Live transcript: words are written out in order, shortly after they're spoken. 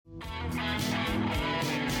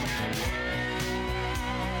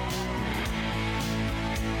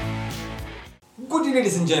Good day,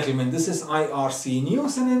 ladies and gentlemen. This is IRC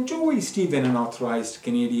News and I'm Joey Stephen, an authorized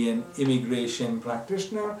Canadian immigration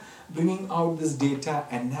practitioner, bringing out this data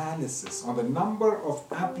analysis on the number of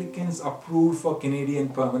applicants approved for Canadian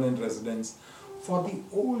permanent residence for the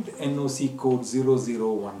old NOC code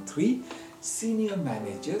 0013, senior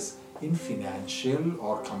managers in financial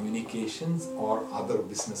or communications or other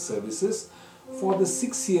business services for the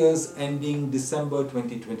 6 years ending December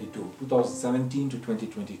 2017 to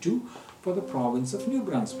 2022 for the province of New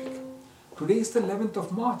Brunswick. Today is the 11th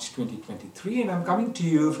of March 2023 and I'm coming to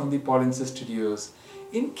you from the Paulinsis Studios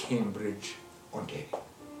in Cambridge, Ontario.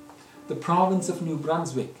 The province of New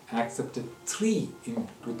Brunswick accepted 3 in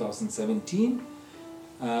 2017,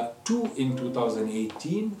 2 in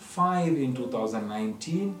 2018, 5 in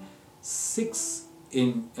 2019, 2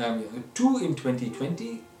 in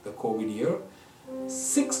 2020, the COVID year,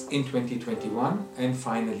 6 in 2021 and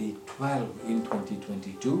finally 12 in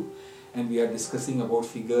 2022, and we are discussing about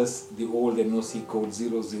figures the old NOC code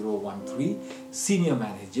 0013, senior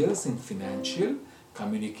managers in financial,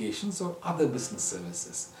 communications or other business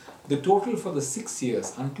services. The total for the 6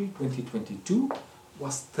 years until 2022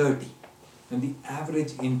 was 30 and the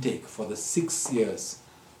average intake for the 6 years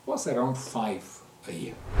was around 5 a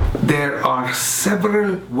year. There are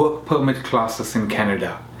several work permit classes in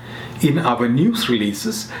Canada. In our news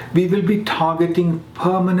releases, we will be targeting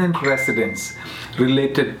permanent residents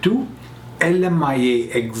related to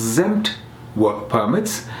LMIA exempt work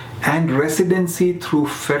permits and residency through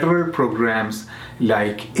federal programs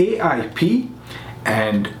like AIP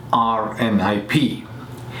and RNIP.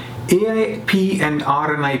 AIP and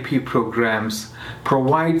RNIP programs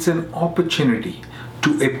provides an opportunity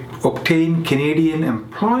to obtain Canadian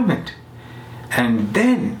employment, and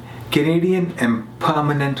then Canadian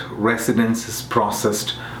permanent residence is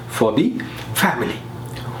processed for the family.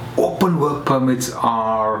 Open work permits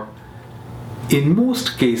are in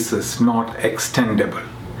most cases not extendable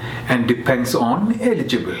and depends on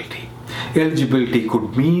eligibility. Eligibility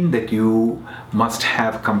could mean that you must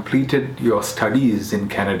have completed your studies in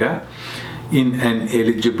Canada in an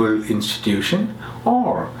eligible institution,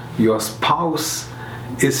 or your spouse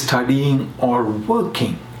is studying or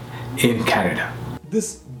working in Canada.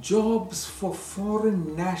 This Jobs for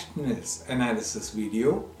Foreign Nationals analysis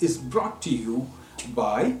video is brought to you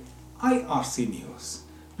by IRC News.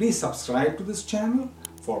 Please subscribe to this channel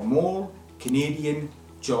for more Canadian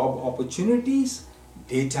job opportunities,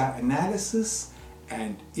 data analysis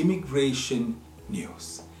and immigration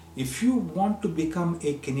news. If you want to become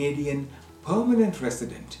a Canadian permanent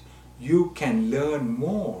resident, you can learn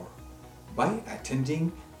more by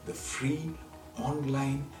attending the free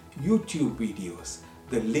online YouTube videos,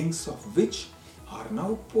 the links of which are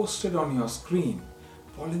now posted on your screen,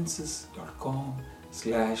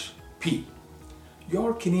 paulinsis.com/p.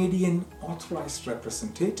 Your Canadian authorized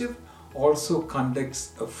representative also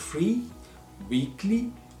conducts a free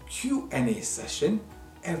weekly Q&A session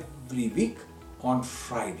every week on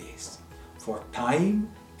Fridays. For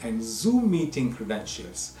time and Zoom meeting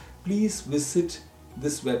credentials, please visit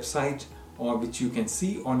this website, or which you can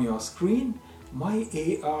see on your screen,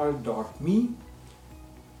 myar.me.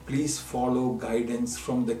 Please follow guidance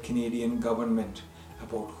from the Canadian government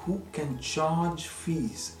about who can charge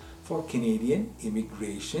fees for Canadian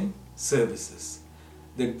immigration services.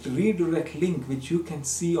 The redirect link which you can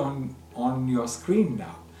see on your screen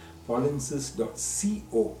now,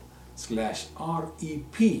 paulinsis.co/rep,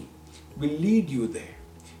 will lead you there.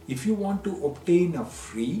 If you want to obtain a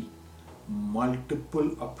free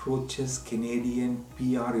multiple approaches Canadian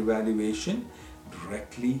PR evaluation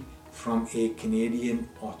directly from a Canadian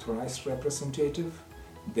authorized representative,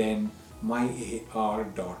 then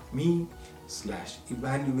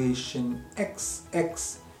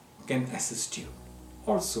myar.me/evaluationxx can assist you.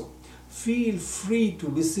 Also, feel free to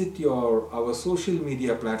visit our social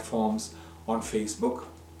media platforms on Facebook,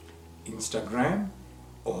 Instagram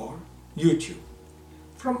or YouTube.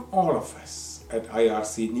 From all of us at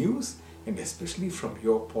IRC News and especially from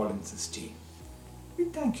your Paulinsis team, we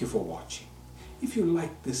thank you for watching. If you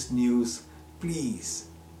like this news, please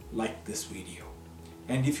like this video.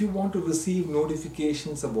 And if you want to receive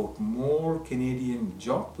notifications about more Canadian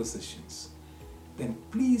job positions, then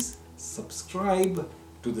please subscribe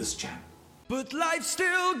to this channel. But life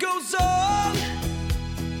still goes on.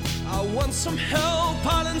 I want some help,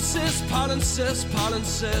 Paulinsis, Paulinsis,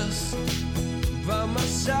 Paulinsis, by my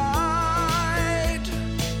side.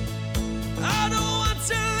 I don't want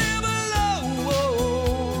to live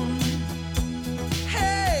alone.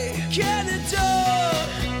 Hey, Canada,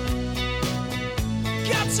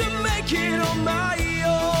 got to make it on my